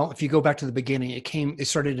 well, if you go back to the beginning, it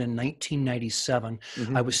started in 1997.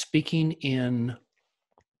 Mm-hmm. I was speaking in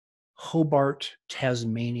Hobart,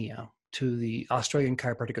 Tasmania, to the Australian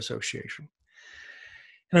Chiropractic Association.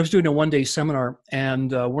 And I was doing a one-day seminar,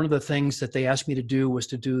 and one of the things that they asked me to do was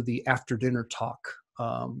to do the after-dinner talk.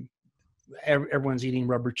 Everyone's eating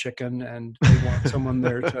rubber chicken, and they want someone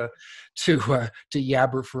there to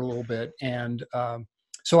yabber for a little bit. And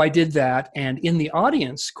so I did that. And in the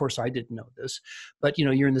audience, of course, I didn't know this, but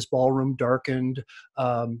you're in this ballroom, darkened,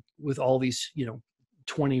 with all these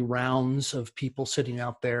 20 rounds of people sitting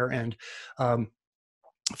out there, and a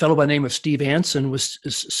fellow by the name of Steve Anson was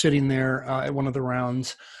sitting there at one of the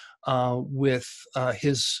rounds with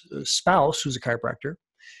his spouse, who's a chiropractor,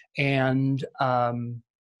 and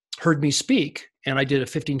heard me speak. And I did a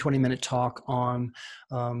 15-20-minute talk on,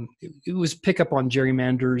 it was pick up on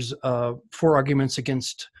gerrymanders, four arguments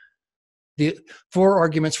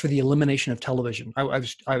for the elimination of television.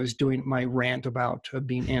 I was doing my rant about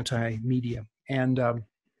being anti-media. And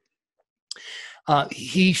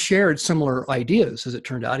he shared similar ideas, as it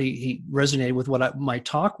turned out. He resonated with what my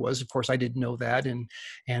talk was. Of course, I didn't know that and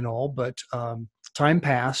all, but time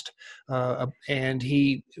passed, and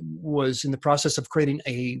he was in the process of creating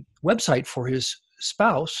a website for his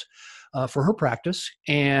spouse, for her practice.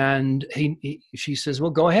 And she says,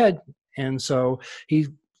 well, go ahead. And so he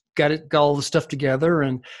got all the stuff together,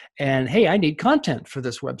 and hey, I need content for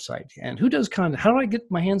this website. And who does content? How do I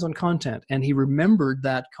get my hands on content? And he remembered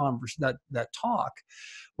that talk.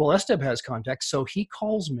 Well, Esteb has contacts, so he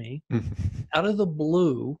calls me out of the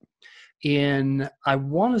blue in, I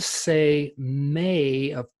want to say,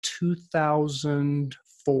 May of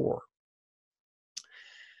 2004.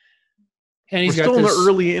 And he's We're still in the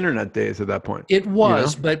early internet days at that point. It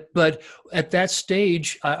was, but at that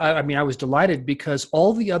stage, I mean, I was delighted because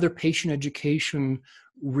all the other patient education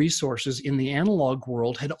resources in the analog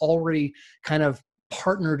world had already kind of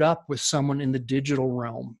partnered up with someone in the digital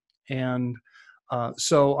realm. And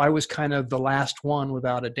so I was kind of the last one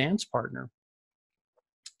without a dance partner.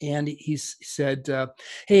 And he said,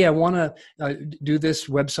 hey, I want to do this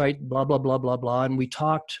website, blah, blah, blah, blah, blah. And we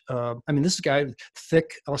talked, I mean, this guy, thick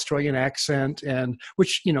Australian accent, and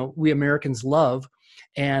which, we Americans love.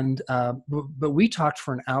 And, but we talked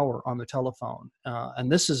for an hour on the telephone,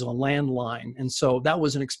 and this is a landline. And so that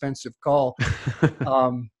was an expensive call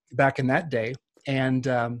back in that day.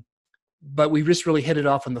 And, but we just really hit it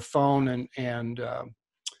off on the phone. And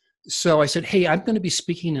so I said, hey, I'm going to be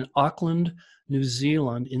speaking in Auckland, New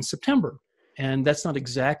Zealand in September. And that's not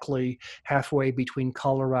exactly halfway between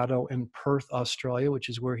Colorado and Perth, Australia, which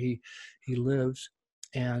is where he lives.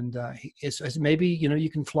 And he says, maybe, you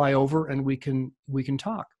can fly over and we can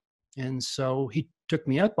talk. And so he took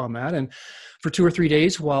me up on that. And for 2 or 3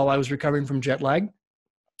 days while I was recovering from jet lag,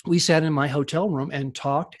 we sat in my hotel room and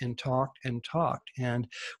talked and talked and talked. And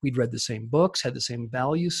we'd read the same books, had the same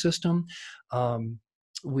value system.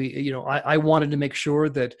 I wanted to make sure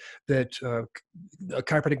that a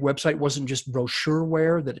chiropractic website wasn't just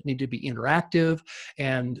brochureware, that it needed to be interactive,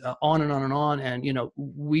 and on and on and on. And,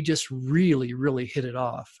 we just really, really hit it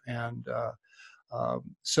off. And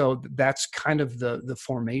so that's kind of the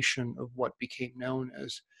formation of what became known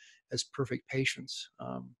as Perfect Patients.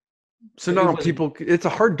 So now people, it's a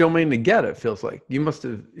hard domain to get, it feels like. You must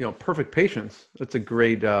have, Perfect Patients. That's a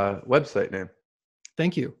great website name.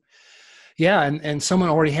 Thank you. Yeah, and someone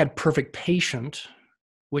already had Perfect Patient,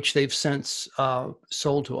 which they've since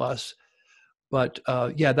sold to us. But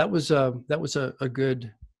yeah, that was a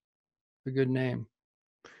good name.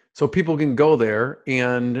 So people can go there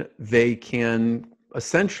and they can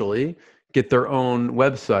essentially get their own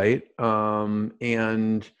website,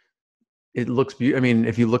 and it looks beautiful. I mean,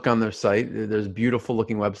 if you look on their site, there's beautiful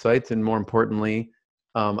looking websites, and more importantly,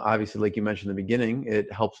 obviously, like you mentioned in the beginning,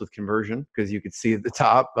 it helps with conversion because you could see at the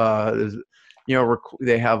top, there's,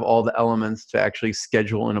 they have all the elements to actually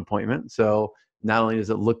schedule an appointment. So not only does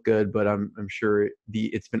it look good, but I'm sure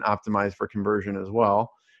it's been optimized for conversion as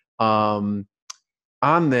well. On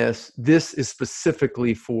this is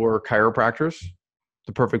specifically for chiropractors,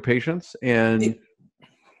 the Perfect Patients, and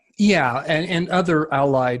and other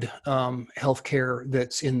allied healthcare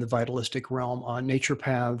that's in the vitalistic realm, on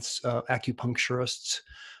naturopaths, acupuncturists,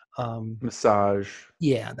 massage.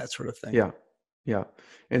 Yeah, that sort of thing. Yeah.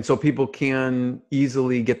 And so people can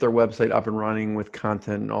easily get their website up and running with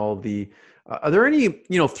content and all the, are there any,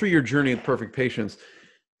 through your journey with Perfect Patients,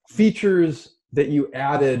 features that you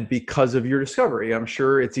added because of your discovery? I'm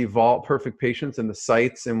sure it's evolved, Perfect Patients and the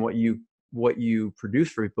sites and what you produce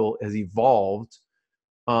for people has evolved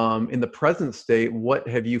in the present state, what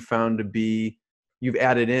have you found to be, you've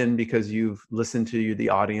added in because you've listened to the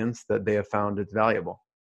audience that they have found it's valuable?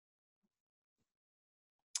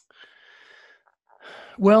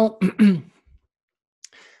 Well,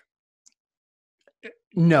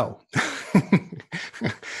 no.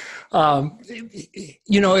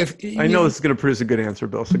 If I know this is going to produce a good answer,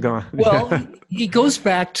 Bill, so go on. Well, it goes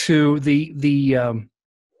back to the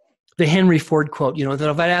Henry Ford quote, that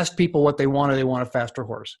if I asked people what they want a faster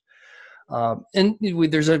horse. And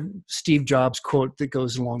there's a Steve Jobs quote that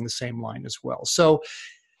goes along the same line as well. So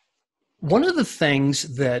one of the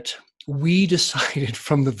things that we decided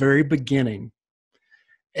from the very beginning,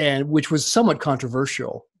 and which was somewhat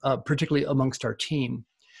controversial, particularly amongst our team,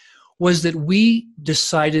 was that we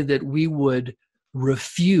decided that we would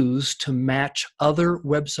refuse to match other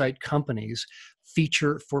website companies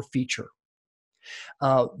feature for feature.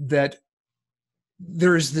 That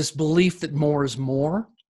there's this belief that more is more.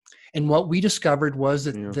 And what we discovered was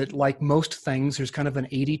that like most things, there's kind of an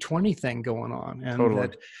 80-20 thing going on. And Totally.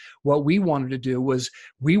 that what we wanted to do was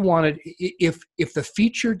if the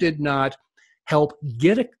feature did not help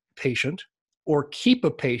get a patient or keep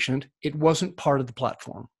a patient, it wasn't part of the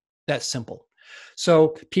platform. That's simple.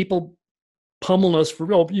 So people pummel us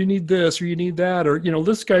for, you need this or you need that, or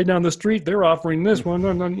this guy down the street, they're offering this one,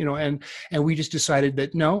 and we just decided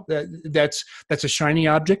that no, that's a shiny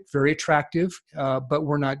object, very attractive, but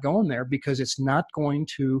we're not going there because it's not going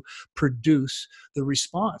to produce the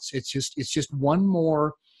response. It's just one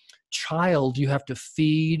more child you have to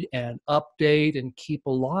feed and update and keep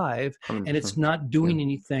alive, 100%. and it's not doing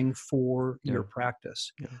anything for your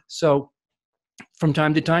practice. Yeah. So from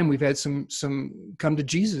time to time, we've had some come to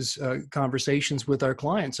Jesus conversations with our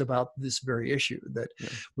clients about this very issue, that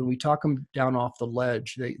when we talk them down off the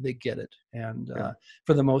ledge, they get it. And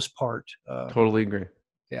for the most part, totally agree.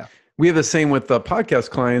 Yeah. We have the same with the podcast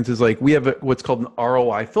clients, is like, we have what's called an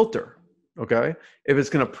ROI filter. Okay. If it's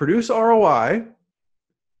going to produce ROI,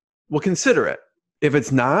 we'll consider it. If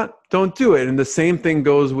it's not, don't do it. And the same thing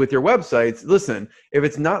goes with your websites. Listen, if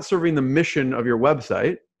it's not serving the mission of your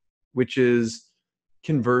website, which is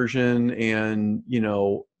conversion and,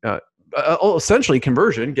 essentially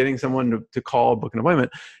conversion, getting someone to call, book an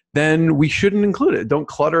appointment, then we shouldn't include it. Don't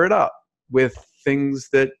clutter it up with things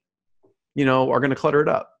that, are going to clutter it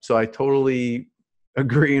up. So I totally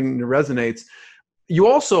agree, and it resonates. You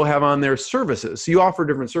also have on there services. So you offer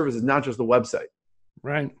different services, not just the website.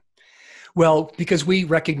 Right. Well, because we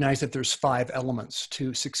recognize that there's 5 elements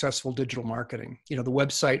to successful digital marketing. The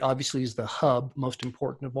website obviously is the hub, most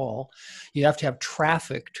important of all. You have to have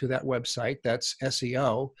traffic to that website. That's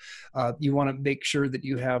SEO. You want to make sure that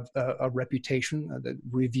you have a reputation. That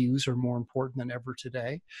reviews are more important than ever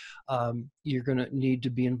today. You're going to need to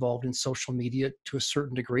be involved in social media to a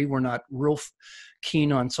certain degree. We're not real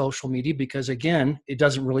keen on social media because, again, it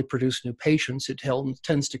doesn't really produce new patients. It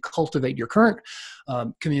tends to cultivate your current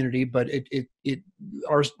community, but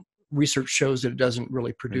our research shows that it doesn't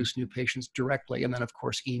really produce new patients directly. And then, of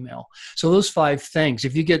course, email. So those 5 things,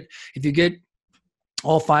 if you get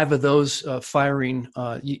all 5 of those firing,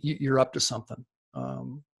 you're up to something.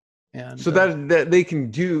 And so that they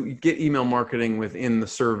can get email marketing within the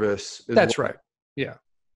service. That's right. Yeah.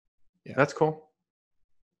 That's cool.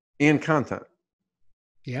 And content.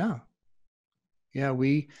 Yeah.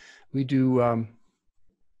 We do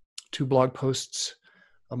 2 blog posts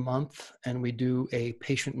a month, and we do a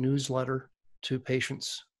patient newsletter to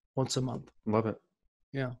patients once a month. Love it.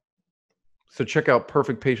 Yeah. So check out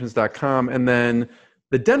PerfectPatients.com, and then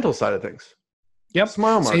the dental side of things. Yep.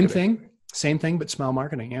 Smile marketing. Same thing, but smile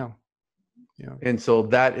marketing. Yeah. And so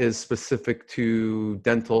that is specific to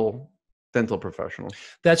dental professionals.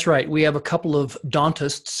 That's right. We have a couple of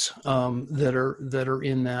dentists that are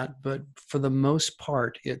in that, but for the most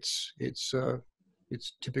part, it's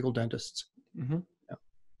typical dentists. Mm-hmm. Yeah.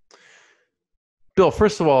 Bill,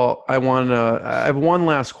 first of all, I have one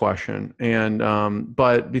last question, and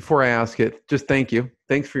but before I ask it, just thank you.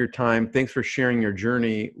 Thanks for your time. Thanks for sharing your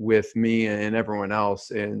journey with me and everyone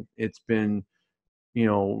else. And it's been,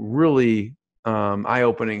 really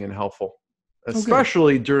eye-opening and helpful,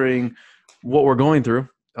 especially during what we're going through,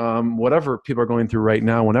 whatever people are going through right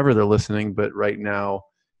now, whenever they're listening, but right now,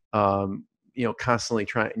 constantly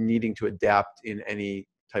needing to adapt in any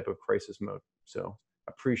type of crisis mode. So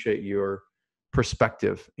I appreciate your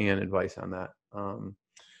perspective and advice on that.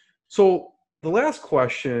 So the last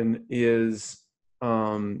question is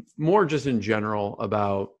more just in general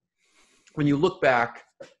about when you look back,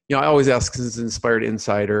 I always ask, because it's Inspired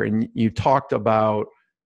Insider, and you talked about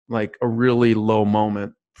like a really low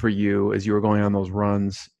moment for you as you were going on those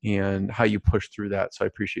runs and how you pushed through that. So I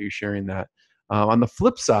appreciate you sharing that. On the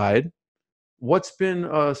flip side, what's been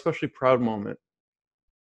a especially proud moment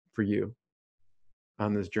for you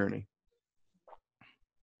on this journey?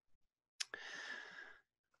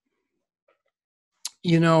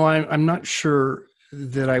 You know, I'm not sure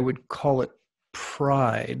that I would call it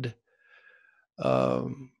pride,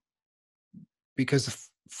 because the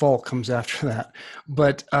fall comes after that.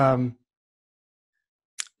 But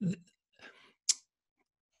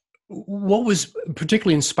what was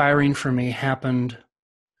particularly inspiring for me happened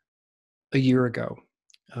a year ago,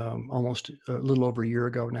 almost a little over a year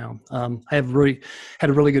ago now. I had a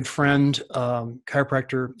really good friend,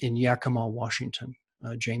 chiropractor in Yakima, Washington,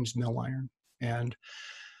 James Milliron. And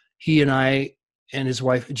he and I and his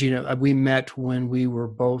wife, Gina, we met when we were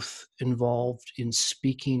both involved in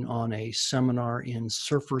speaking on a seminar in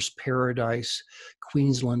Surfers Paradise,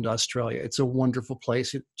 Queensland, Australia. It's a wonderful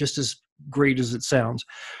place, just as great as it sounds.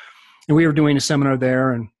 And we were doing a seminar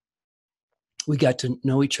there, and we got to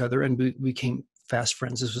know each other, and we became fast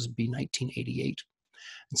friends. This was 1988.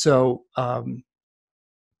 And so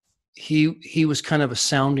he was kind of a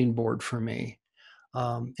sounding board for me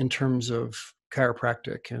in terms of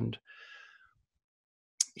chiropractic, and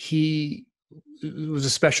he was a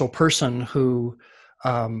special person who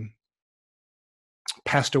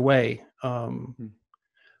passed away a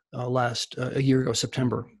year ago,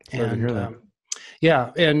 September. Sorry to hear that.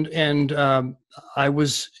 Yeah, and I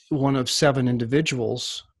was one of 7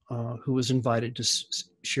 individuals who was invited to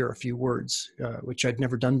share a few words, which I'd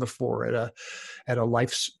never done before at a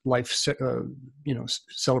life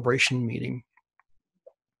celebration meeting.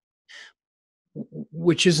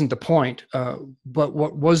 Which isn't the point, but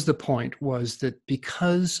what was the point was that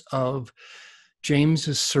because of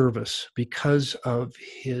James's service, because of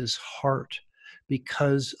his heart,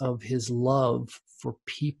 because of his love for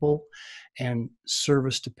people and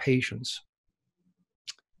service to patients,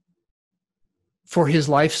 for his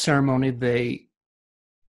life ceremony,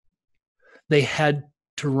 they had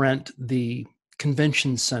to rent the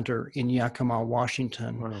convention center in Yakima,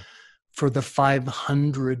 Washington. Wow. For the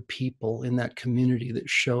 500 people in that community that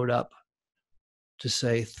showed up to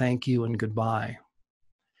say thank you and goodbye.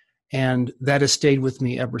 And that has stayed with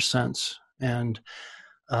me ever since. And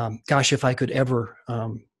gosh, if I could ever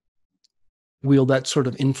wield that sort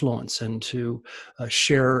of influence and to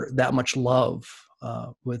share that much love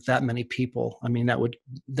with that many people, I mean,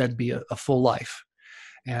 that'd be a full life.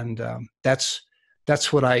 And that's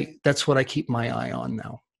what I keep my eye on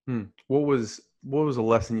now. What was a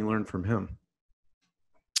lesson you learned from him?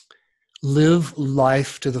 Live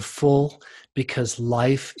life to the full, because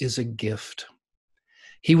life is a gift.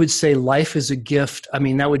 He would say life is a gift. I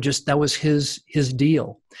mean, that was his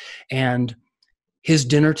deal. And his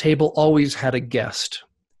dinner table always had a guest.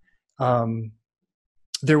 He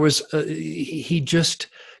just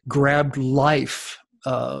grabbed life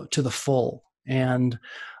to the full. And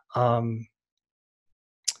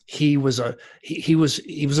he was a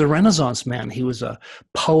Renaissance man. He was a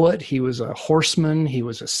poet. He was a horseman. He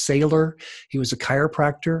was a sailor. He was a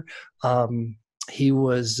chiropractor. He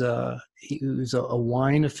was a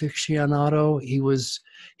wine aficionado. He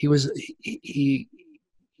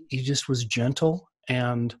just was gentle,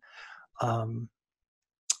 and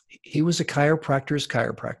he was a chiropractor's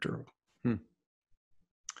chiropractor.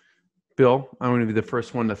 Bill, I'm going to be the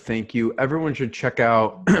first one to thank you. Everyone should check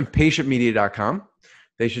out PatientMedia.com.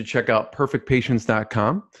 They should check out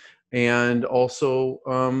PerfectPatients.com and also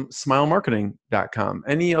SmileMarketing.com.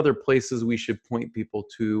 Any other places we should point people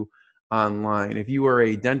to online? If you are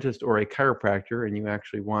a dentist or a chiropractor and you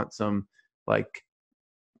actually want some like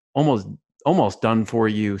almost done for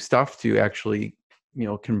you stuff to actually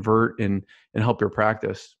convert and help your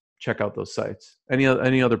practice, check out those sites.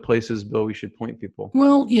 Any other places, Bill, we should point people?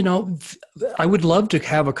 Well, I would love to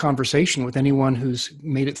have a conversation with anyone who's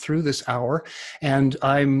made it through this hour, and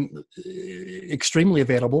I'm extremely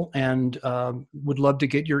available, and would love to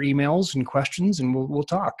get your emails and questions, and we'll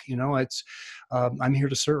talk. I'm here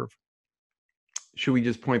to serve. Should we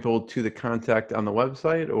just point people to the contact on the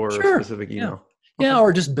website or Sure. a specific email? Yeah,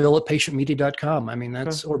 or just Bill at PatientMedia.com. I mean,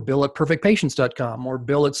 or Bill at PerfectPatients.com, or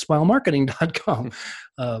Bill at SmileMarketing.com.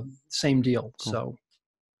 Same deal. Cool. So,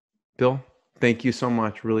 Bill, thank you so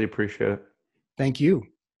much. Really appreciate it. Thank you.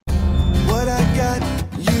 What I got,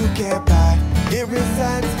 you can't buy. It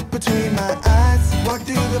resides between my eyes. Walked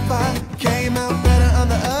through the fire, came out better on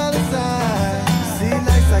the other side. See,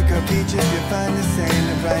 life's like a beach if you find the sand.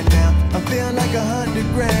 And right now, I feel like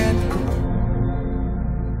 $100 grand.